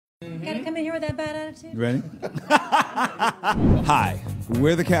Gotta come in here with that bad attitude? Ready? Hi,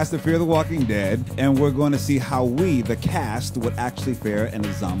 we're the cast of Fear the Walking Dead, and we're going to see how we, the cast, would actually fare in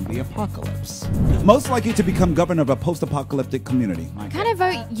a zombie apocalypse. Most likely to become governor of a post-apocalyptic community. Kind of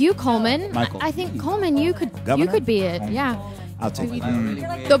vote you, Coleman. Michael. I think Coleman, you could be it. Yeah. I'll take it. You're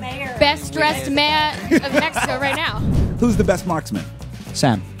like The mayor. best dressed man of Mexico right now. Who's the best marksman?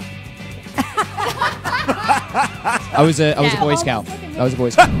 Sam. I was a Boy Scout. I was a Boy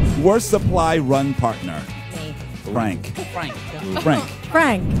Scout. Worst supply run partner? Me. Frank. Frank.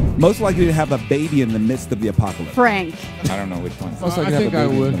 Frank. Most likely to have a baby in the midst of the apocalypse? Frank. I don't know which one. I think I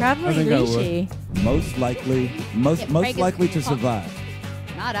would. Probably Alicia. Most likely to survive.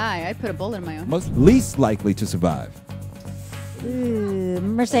 Not I put a bullet in my own. Most least likely to survive.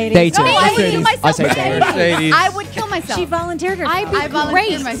 Mercedes. Dayton. No, I would kill myself. I say Mercedes. I would kill myself. She volunteered herself. I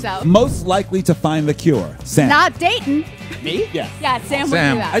volunteered myself. Most likely to find the cure? Sam. Not Dayton. Me? Yeah. Yeah, Sam would do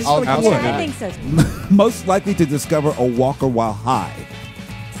I that. just feel like I would. I think so. Most likely to discover a walker while high?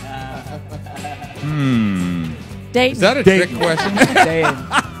 Dayton. Is that a trick question?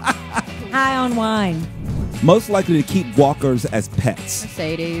 High on wine. Most likely to keep walkers as pets?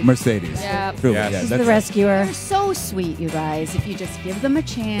 Mercedes. Mercedes. Yeah. Truly, Yes. yeah, She's that's the rescuer. They're so sweet, you guys. If you just give them a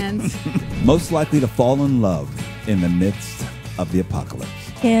chance. most likely to fall in love in the midst of the apocalypse.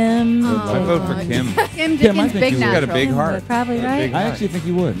 Kim. I vote for Kim. Kim Kim, I Dickens, think big you got a natural. big heart. Probably right. big- I actually think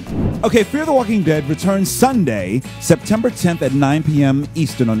you would. Okay, Fear the Walking Dead returns Sunday, September 10th at 9 p.m.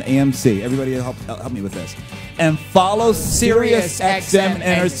 Eastern on AMC. Everybody help me with this. And follow SiriusXM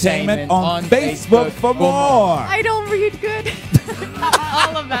Entertainment on Facebook for more. I don't read good.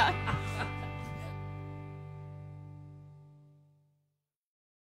 All of that.